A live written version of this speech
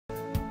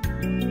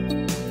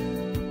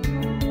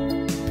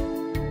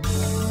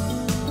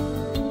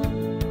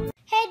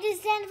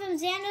Xander from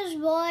Xander's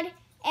World,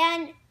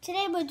 and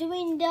today we're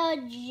doing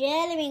the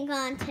jelly bean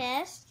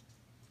contest.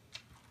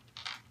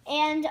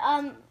 And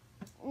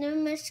the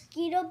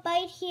mosquito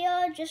bite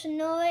here, just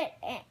know it.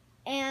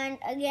 And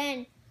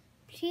again,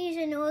 please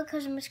ignore it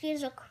because the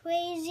mosquitoes are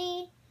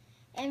crazy.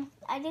 And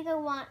I think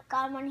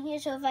got one here,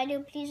 so if I do,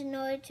 please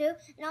ignore it too.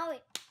 And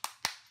Ollie.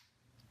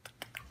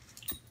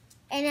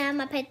 And I have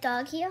my pet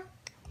dog here.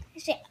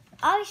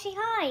 Ollie, say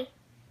hi.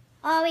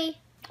 Ollie.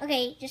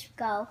 Okay, just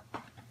go.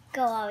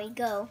 Go, Ollie,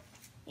 go.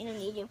 You don't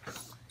need to.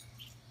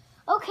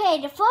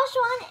 Okay, the first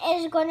one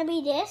is going to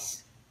be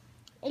this.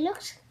 It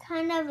looks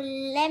kind of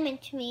lemon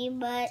to me,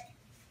 but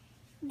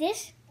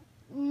this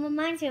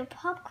reminds me of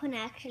popcorn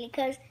actually,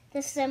 because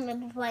there's some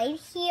white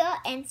here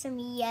and some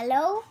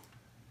yellow.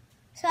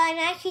 So I'm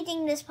actually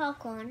thinking this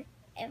popcorn.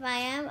 If I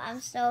am,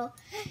 if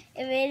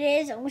it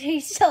is, I'm going to be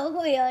so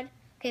weird.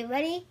 Okay,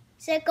 ready,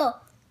 set, go.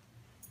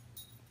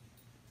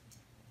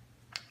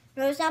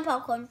 No, it's not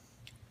popcorn.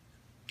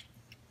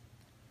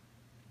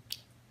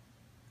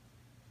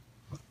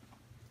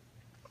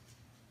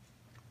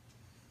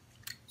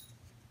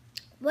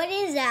 What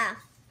is that?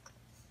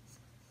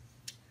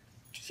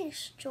 It's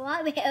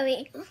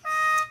strawberry.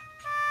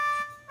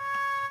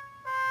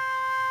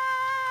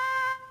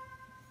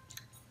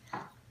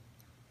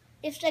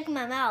 It's stuck in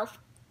my mouth.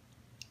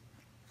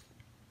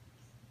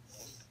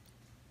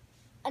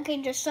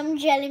 Okay, there's some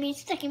jelly bean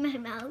stuck in my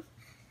mouth.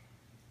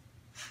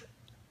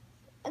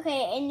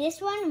 Okay, and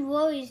this one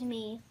worries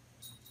me.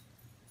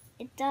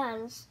 It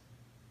does.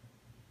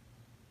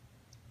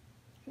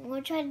 I'm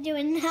gonna try to do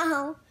it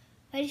now.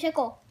 Ready, set,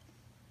 go.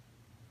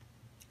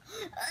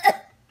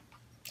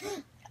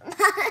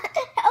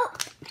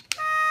 Help.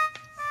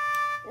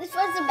 This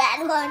was a bad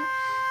one.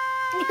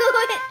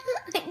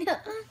 I know.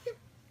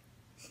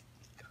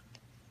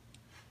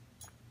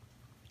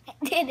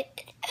 I did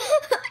it. Oh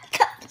my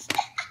gosh.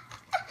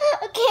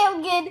 Okay,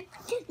 I'm good.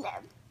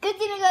 Good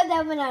thing I got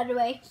that one out of the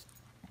way.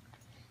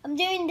 I'm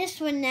doing this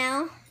one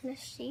now.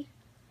 Let's see.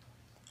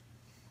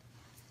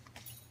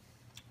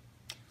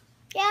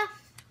 Yeah.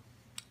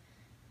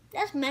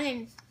 That's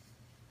melon.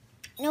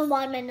 No,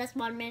 watermelon, that's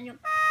watermelon.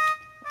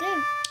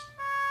 Good.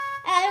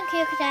 I don't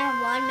care because I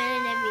have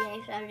watermelon every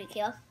day, so I don't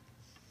care.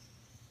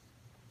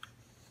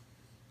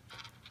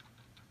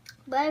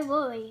 But I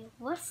worry,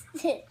 what's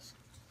this?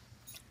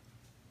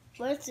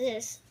 What's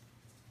this?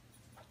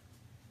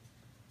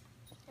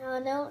 Oh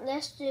no,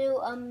 let's do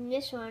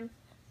this one.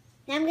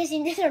 Now I'm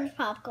guessing this one's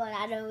popcorn,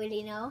 I don't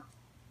really know.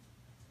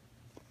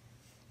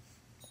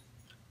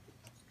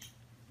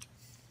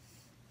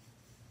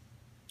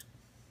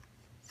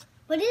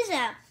 What is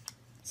that?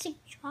 It's like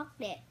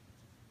chocolate.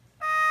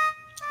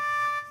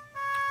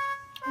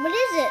 What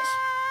is this?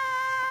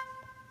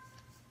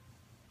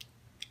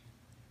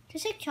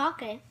 It's like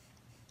chocolate.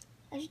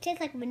 It should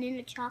taste like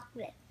vanilla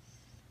chocolate.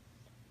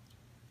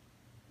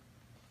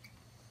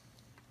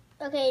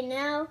 Okay,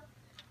 now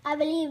I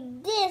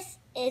believe this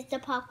is the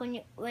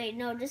popcorn. Wait,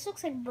 no, this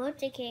looks like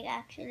birthday cake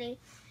actually.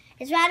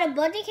 It's either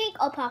birthday cake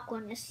or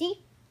popcorn. Let's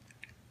see.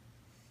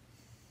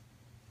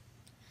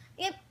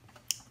 Yep,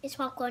 it's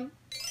popcorn.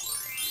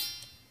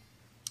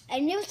 I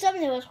knew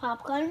something was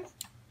popcorn.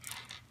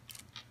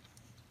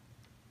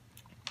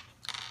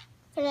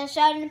 Because I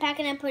saw it in the pack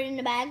and I put it in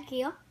the bag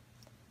here.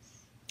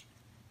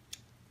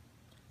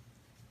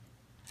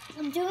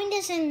 I'm doing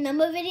this in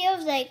number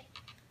videos, like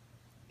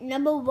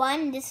number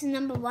 1, this is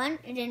number 1,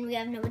 and then we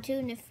have number 2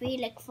 and 3,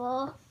 like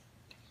 4.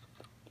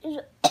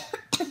 New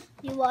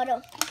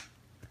water.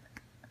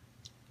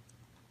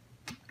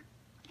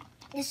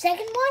 The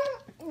second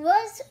one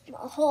was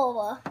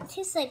horror. It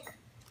tastes like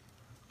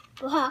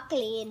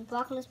broccoli, and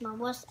broccoli is my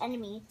worst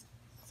enemy.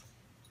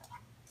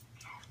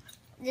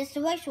 This is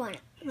the worst one.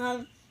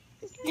 The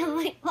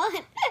white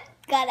one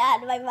got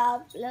out of my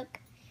mouth. Look.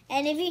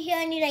 And if you hear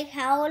any like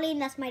howling,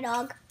 that's my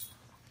dog.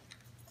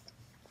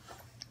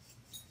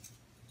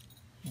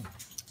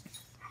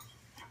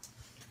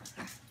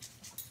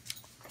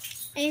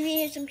 And if you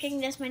hear some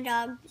kicking, that's my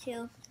dog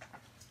too.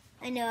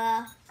 And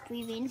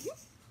breathing.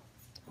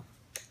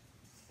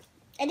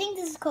 I think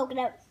this is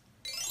coconut.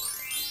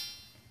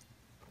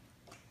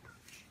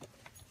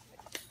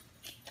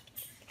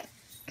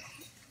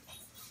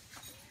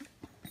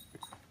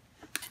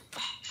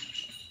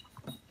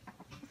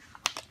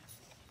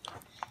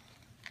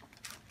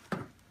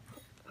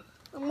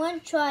 I'm going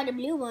to try the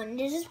blue one.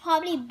 This is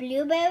probably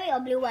blueberry or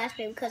blue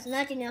raspberry because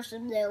nothing else is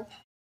blue.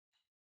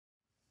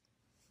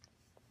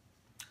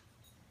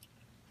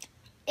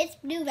 It's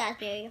blue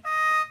raspberry.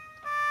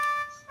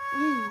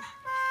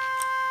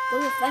 So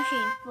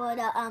refreshing for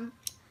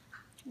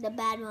the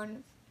bad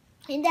one.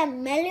 And that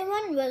melon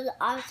one was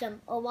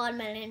awesome. Or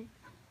watermelon.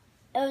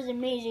 It was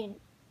amazing.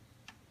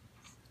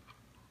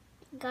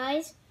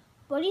 Guys,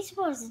 what do you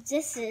suppose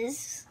this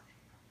is?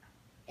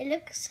 It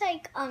looks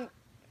like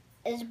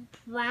it's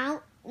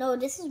brown. No,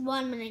 this is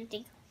watermelon, I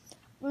think.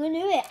 We're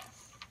gonna do it.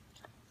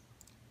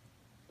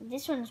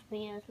 This one's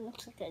weird.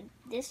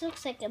 This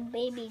looks like a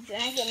baby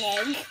dragon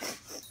egg.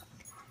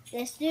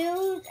 Let's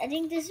do. I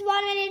think this is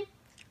watermelon.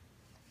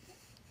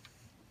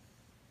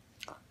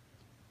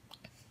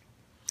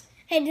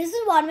 Hey, this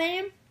is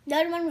watermelon. The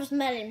other one was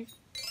melon.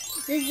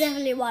 This is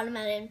definitely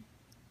watermelon.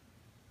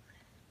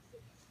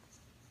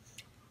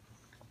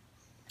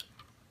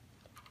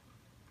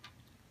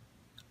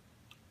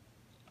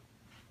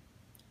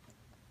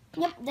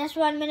 Yep, that's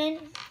watermelon.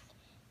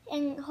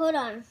 And hold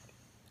on.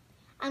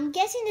 I'm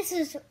guessing this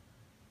is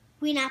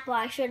green apple.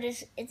 I'm sure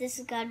this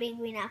is gotta be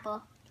green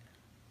apple.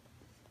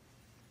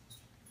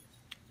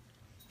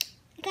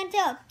 I can't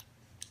tell.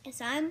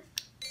 Yes, I'm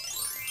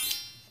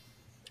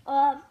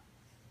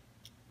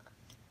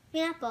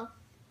green apple.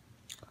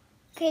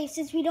 Okay,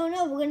 since we don't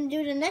know, we're gonna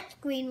do the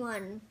next green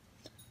one.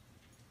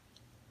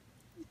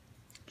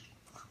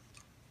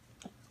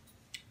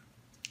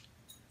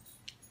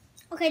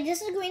 Okay,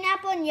 this is green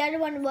apple and the other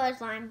one was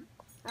lime.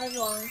 I was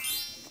wrong.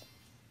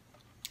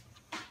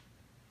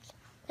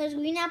 Because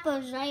green apple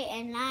is light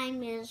and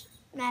lime is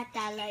not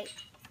that light.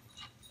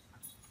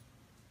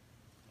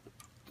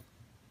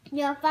 We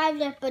have 5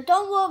 left, but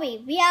don't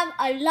worry, we have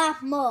a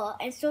lot more.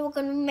 And so we're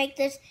going to make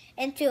this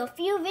into a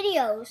few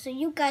videos so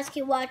you guys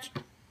can watch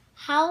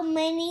how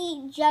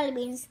many jelly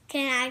beans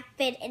can I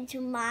fit into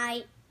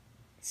my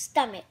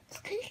stomach.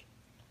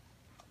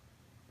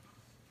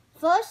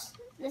 First,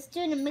 let's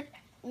do the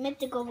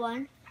mythical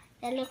one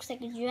that looks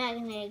like a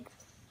dragon egg.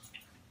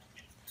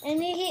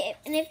 And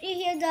if you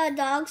hear the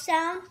dog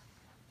sound,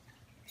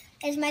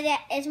 it's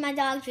my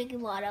dog drinking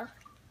water.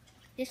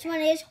 This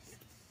one is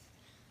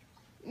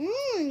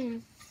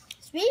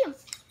sweet.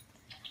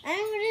 I don't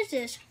know what is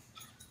this.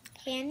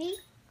 Candy?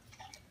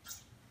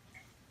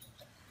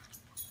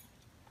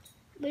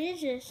 What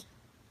is this?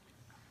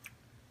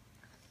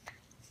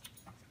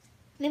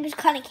 Maybe it's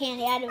kind of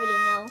candy. I don't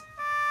really know.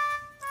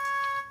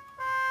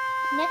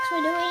 Next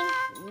we're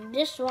doing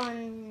this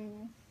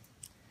one.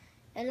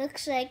 It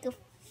looks like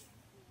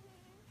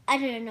I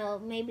don't know.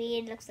 Maybe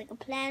it looks like a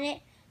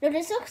planet. No,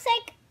 this looks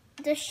like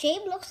the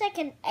shape looks like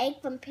an egg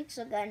from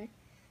Pixel Gun.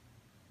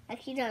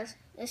 Actually does.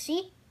 Let's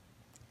see.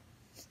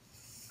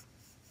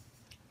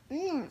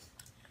 It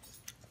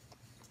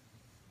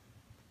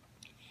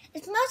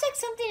smells like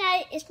something.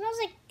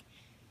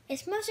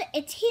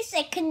 It tastes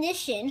like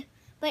condition,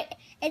 but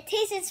it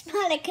tastes and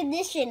smells like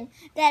condition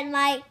that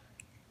my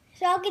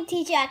soccer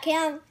teacher at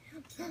camp,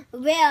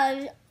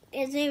 well,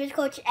 his name is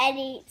Coach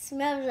Eddie,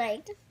 smells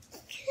like.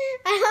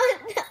 I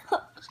don't know.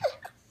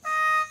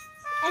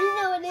 I don't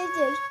know what it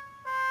is.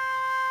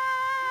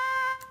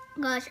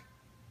 Gosh,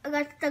 I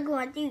got stuck on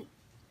my teeth.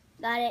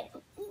 Got it.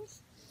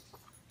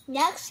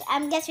 Next,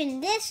 I'm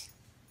guessing this.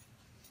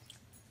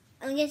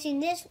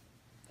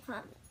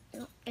 Huh,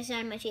 no, it's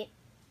not my teeth.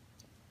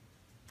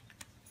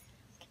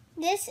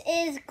 This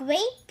is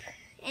grape,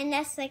 and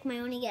that's like my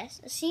only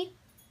guess. See?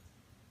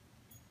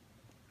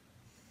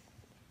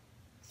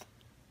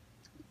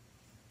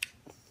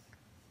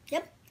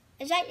 Yep,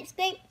 it's right. It's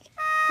grape.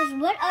 Cause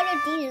what other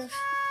thing is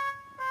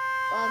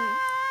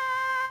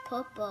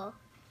purple?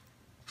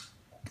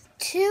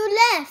 2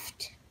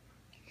 left.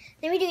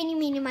 Let me do eeny,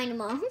 meeny, miny,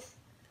 moe.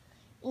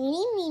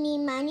 Eeny, meeny,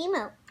 miny,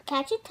 moe.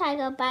 Catch a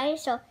tiger by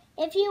yourself.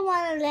 If you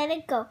want to let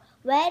it go.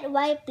 Red,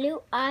 white,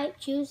 blue, I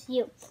choose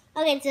you.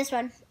 Okay, it's this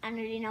one. I don't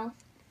really know.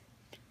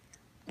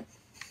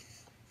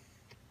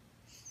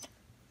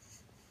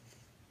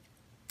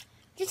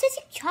 This is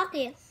like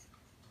chocolate.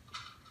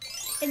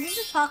 And this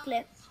is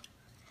chocolate.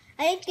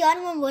 I think the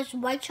other one was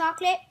white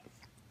chocolate.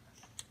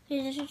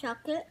 This is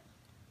chocolate.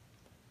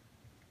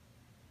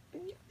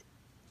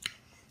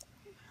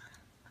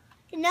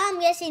 And now I'm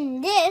guessing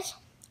this.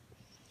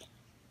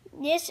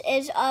 This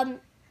is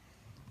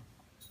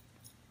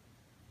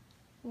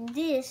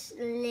this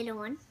little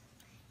one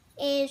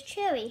is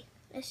cherry.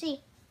 Let's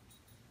see.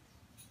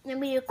 Let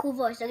me do a cool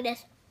voice. Look at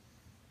this.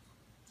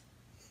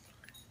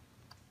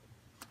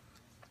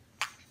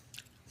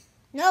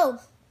 No,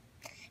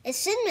 it's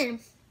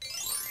cinnamon.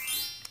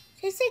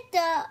 It's like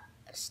the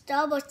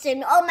Starbucks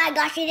cinnamon. Oh my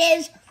gosh, it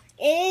is.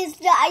 It is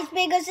the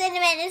icebreaker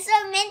cinnamon. It's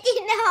so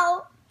minty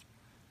now.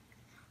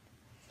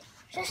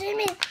 So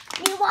cinnamon,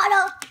 need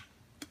water.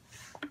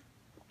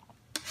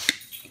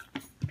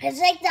 It's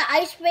like the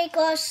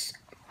icebreaker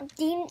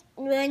thing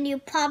when you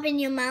pop in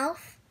your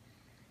mouth,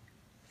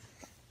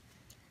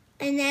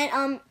 and then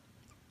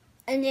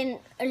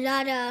a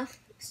lot of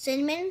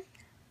cinnamon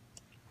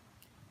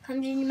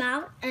comes in your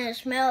mouth, and it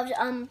smells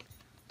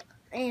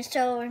and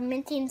so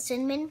minty and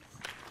cinnamon.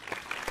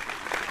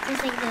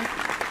 It's like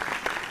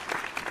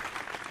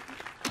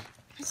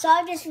this. So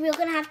we're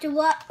gonna have to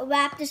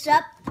wrap this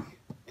up.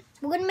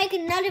 We're gonna make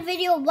another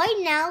video right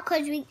now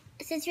because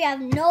since we have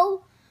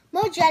no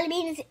more jelly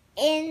beans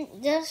in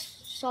this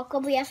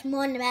circle, we have some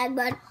more in the bag,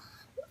 but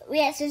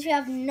since we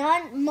have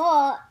none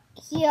more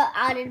here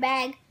out of the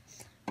bag,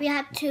 we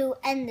have to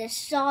end this.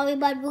 Sorry,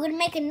 but we're gonna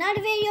make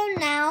another video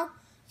now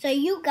so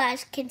you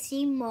guys can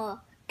see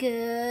more.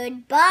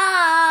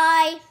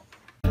 Goodbye.